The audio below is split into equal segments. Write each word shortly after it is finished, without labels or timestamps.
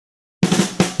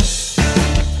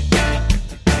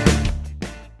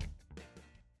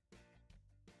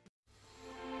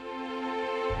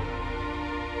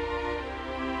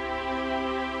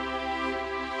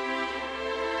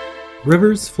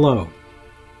Rivers flow,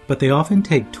 but they often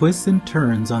take twists and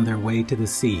turns on their way to the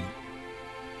sea.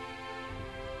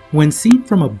 When seen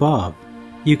from above,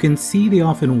 you can see the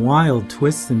often wild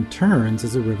twists and turns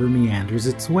as a river meanders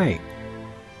its way.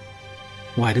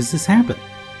 Why does this happen?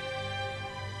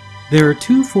 There are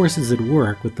two forces at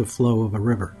work with the flow of a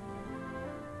river.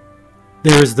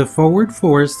 There is the forward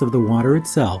force of the water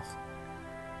itself.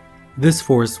 This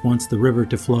force wants the river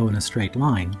to flow in a straight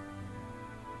line.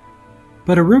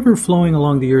 But a river flowing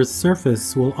along the Earth's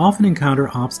surface will often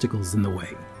encounter obstacles in the way.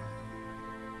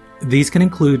 These can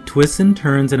include twists and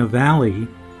turns in a valley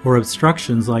or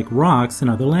obstructions like rocks and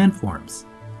other landforms.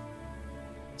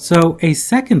 So a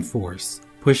second force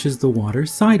pushes the water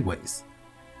sideways.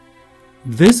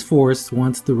 This force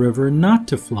wants the river not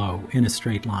to flow in a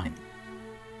straight line.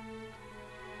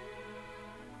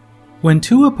 When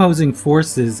two opposing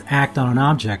forces act on an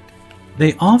object,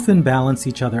 they often balance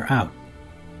each other out.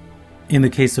 In the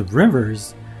case of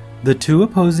rivers, the two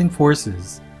opposing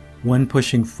forces, one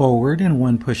pushing forward and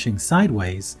one pushing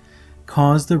sideways,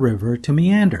 cause the river to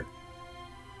meander.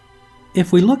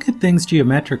 If we look at things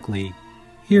geometrically,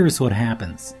 here's what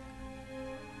happens.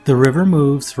 The river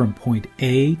moves from point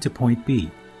A to point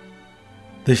B.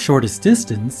 The shortest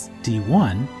distance,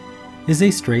 d1, is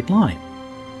a straight line.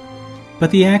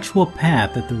 But the actual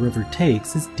path that the river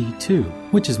takes is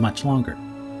d2, which is much longer.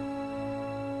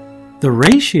 The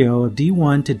ratio of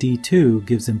d1 to d2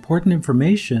 gives important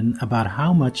information about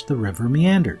how much the river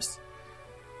meanders.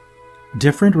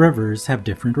 Different rivers have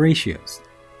different ratios.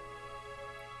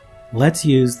 Let's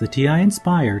use the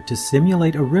TI-Nspire to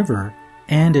simulate a river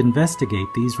and investigate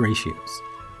these ratios.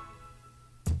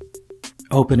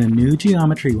 Open a new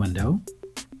geometry window,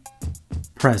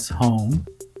 press Home,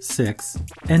 6,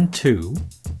 and 2.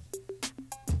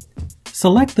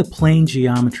 Select the Plane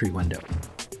Geometry window.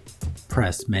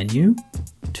 Press Menu,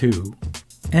 2,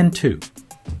 and 2.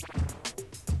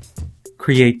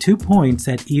 Create 2 points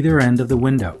at either end of the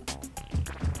window.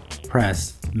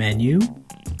 Press Menu,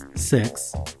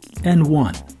 6, and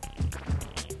 1.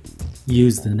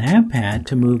 Use the nav pad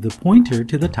to move the pointer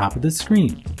to the top of the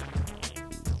screen.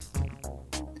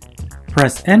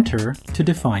 Press Enter to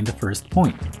define the first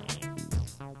point.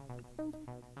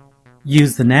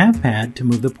 Use the nav pad to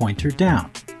move the pointer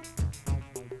down.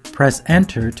 Press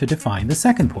Enter to define the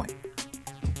second point.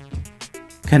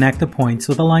 Connect the points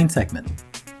with a line segment.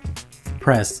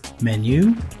 Press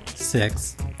Menu,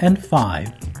 6, and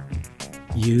 5.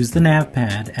 Use the nav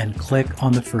pad and click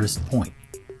on the first point.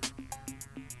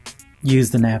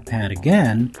 Use the nav pad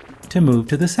again to move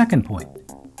to the second point.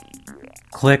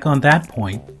 Click on that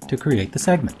point to create the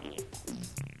segment.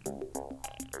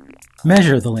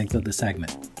 Measure the length of the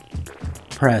segment.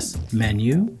 Press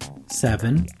Menu,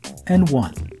 7, and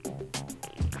 1.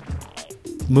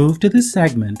 Move to the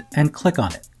segment and click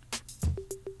on it.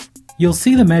 You'll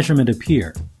see the measurement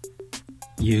appear.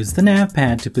 Use the nav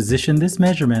pad to position this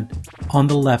measurement on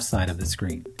the left side of the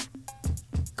screen.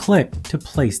 Click to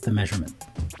place the measurement.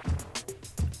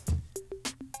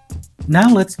 Now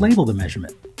let's label the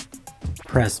measurement.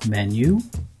 Press Menu,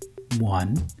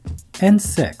 1, and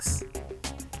 6.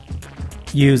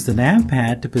 Use the nav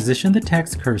pad to position the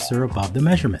text cursor above the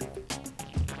measurement.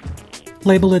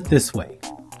 Label it this way.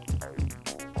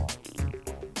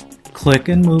 Click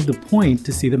and move the point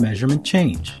to see the measurement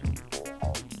change.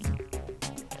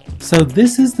 So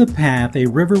this is the path a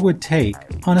river would take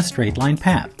on a straight line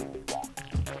path.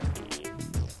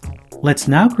 Let's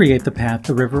now create the path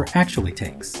the river actually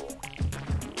takes.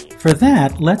 For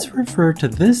that, let's refer to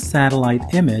this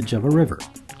satellite image of a river.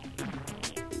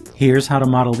 Here's how to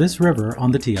model this river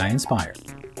on the TI-Nspire.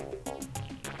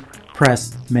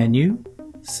 Press Menu,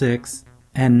 6,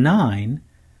 and 9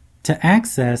 to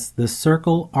access the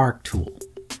Circle Arc tool.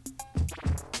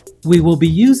 We will be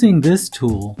using this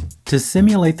tool to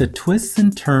simulate the twists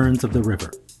and turns of the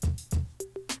river.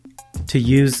 To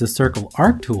use the Circle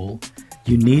Arc tool,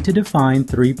 you need to define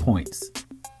 3 points.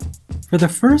 For the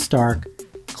first arc,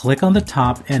 click on the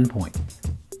top endpoint.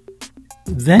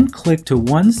 Then click to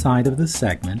one side of the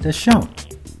segment as shown.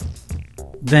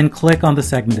 Then click on the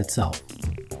segment itself.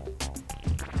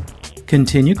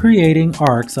 Continue creating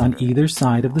arcs on either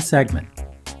side of the segment.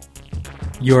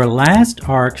 Your last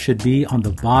arc should be on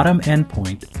the bottom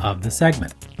endpoint of the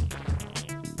segment.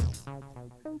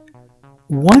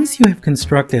 Once you have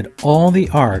constructed all the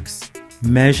arcs,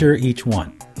 measure each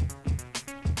one.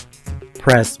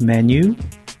 Press Menu,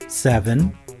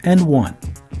 7, and 1.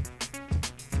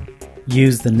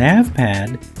 Use the nav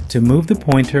pad to move the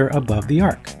pointer above the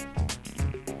arc.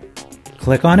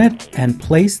 Click on it and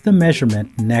place the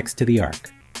measurement next to the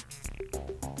arc.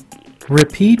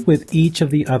 Repeat with each of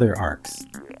the other arcs.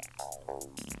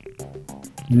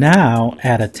 Now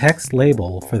add a text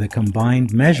label for the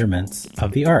combined measurements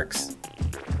of the arcs.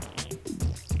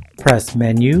 Press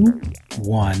Menu,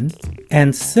 1,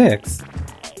 and 6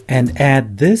 and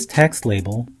add this text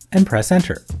label and press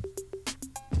Enter.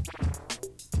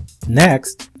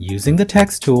 Next, using the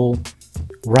text tool,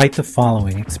 write the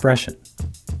following expression.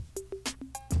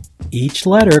 Each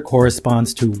letter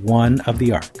corresponds to one of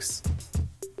the arcs.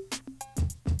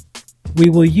 We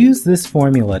will use this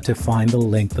formula to find the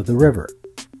length of the river.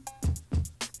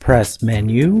 Press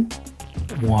Menu,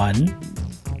 1,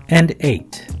 and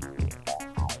 8.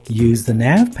 Use the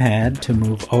nav pad to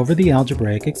move over the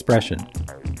algebraic expression.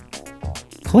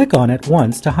 Click on it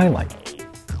once to highlight.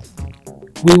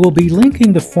 We will be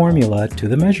linking the formula to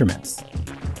the measurements.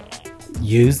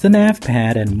 Use the nav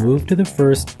pad and move to the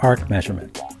first arc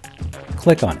measurement.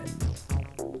 Click on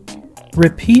it.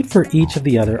 Repeat for each of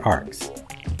the other arcs.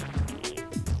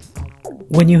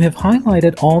 When you have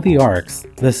highlighted all the arcs,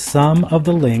 the sum of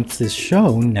the lengths is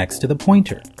shown next to the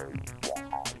pointer.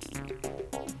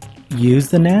 Use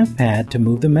the nav pad to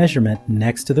move the measurement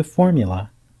next to the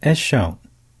formula as shown.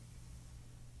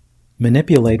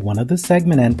 Manipulate one of the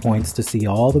segment endpoints to see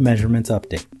all the measurements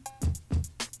update.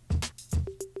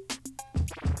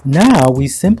 Now we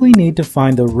simply need to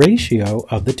find the ratio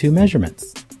of the two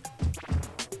measurements.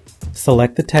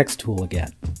 Select the text tool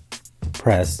again.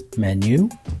 Press Menu,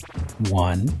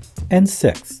 1, and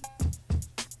 6.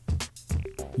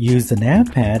 Use the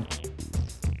nav pad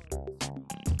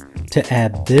to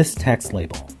add this text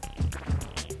label.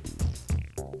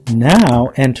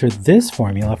 Now enter this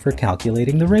formula for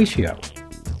calculating the ratio.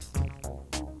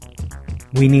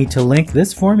 We need to link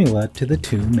this formula to the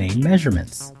two main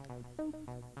measurements.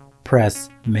 Press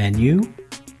Menu,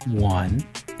 1,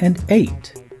 and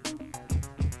 8.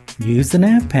 Use the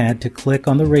nav pad to click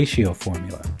on the ratio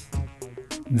formula.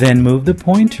 Then move the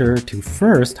pointer to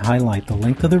first highlight the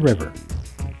length of the river.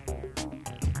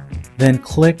 Then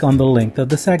click on the length of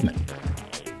the segment.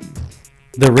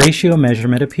 The ratio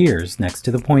measurement appears next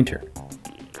to the pointer.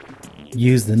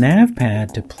 Use the nav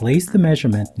pad to place the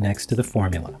measurement next to the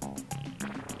formula.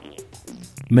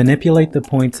 Manipulate the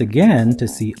points again to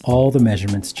see all the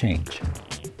measurements change.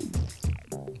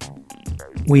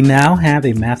 We now have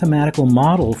a mathematical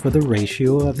model for the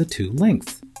ratio of the two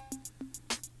lengths.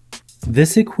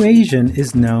 This equation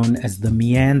is known as the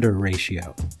Meander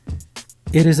Ratio.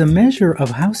 It is a measure of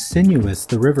how sinuous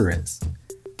the river is.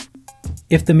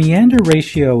 If the Meander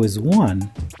Ratio is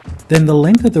 1, then the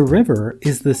length of the river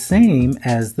is the same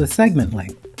as the segment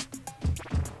length.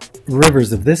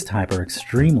 Rivers of this type are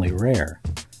extremely rare.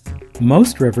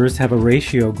 Most rivers have a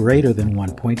ratio greater than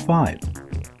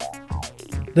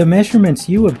 1.5. The measurements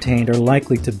you obtained are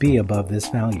likely to be above this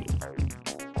value.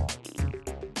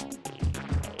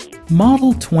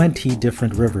 Model 20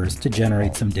 different rivers to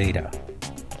generate some data.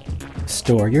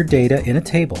 Store your data in a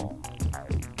table.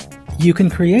 You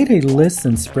can create a lists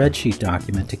and spreadsheet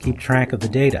document to keep track of the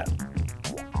data.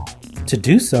 To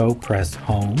do so, press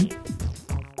Home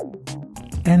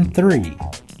and 3.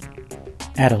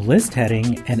 Add a list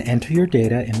heading and enter your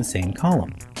data in the same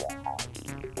column.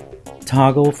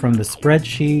 Toggle from the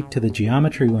spreadsheet to the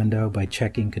geometry window by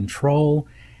checking Control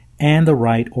and the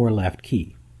right or left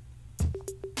key.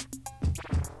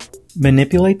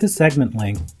 Manipulate the segment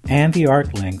length and the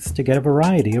arc lengths to get a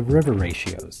variety of river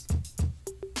ratios.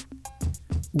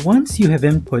 Once you have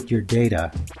input your data,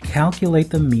 calculate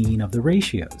the mean of the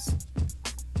ratios.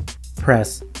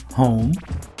 Press Home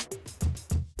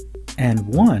and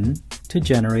 1 to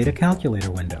generate a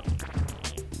calculator window.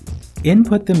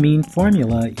 Input the mean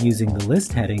formula using the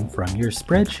list heading from your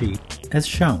spreadsheet as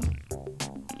shown.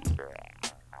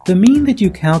 The mean that you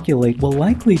calculate will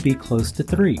likely be close to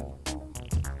 3.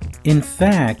 In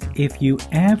fact, if you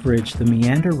average the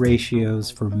meander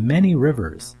ratios for many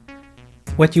rivers,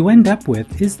 what you end up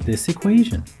with is this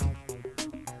equation.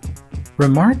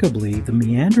 Remarkably, the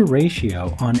meander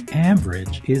ratio on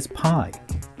average is pi.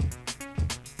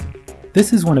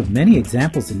 This is one of many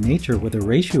examples in nature where the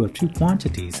ratio of two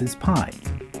quantities is pi.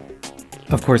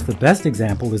 Of course, the best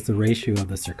example is the ratio of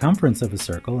the circumference of a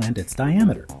circle and its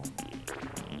diameter.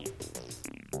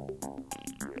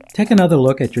 Take another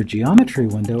look at your geometry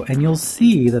window and you'll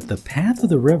see that the path of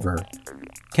the river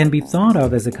can be thought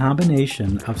of as a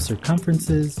combination of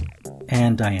circumferences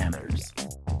and diameters.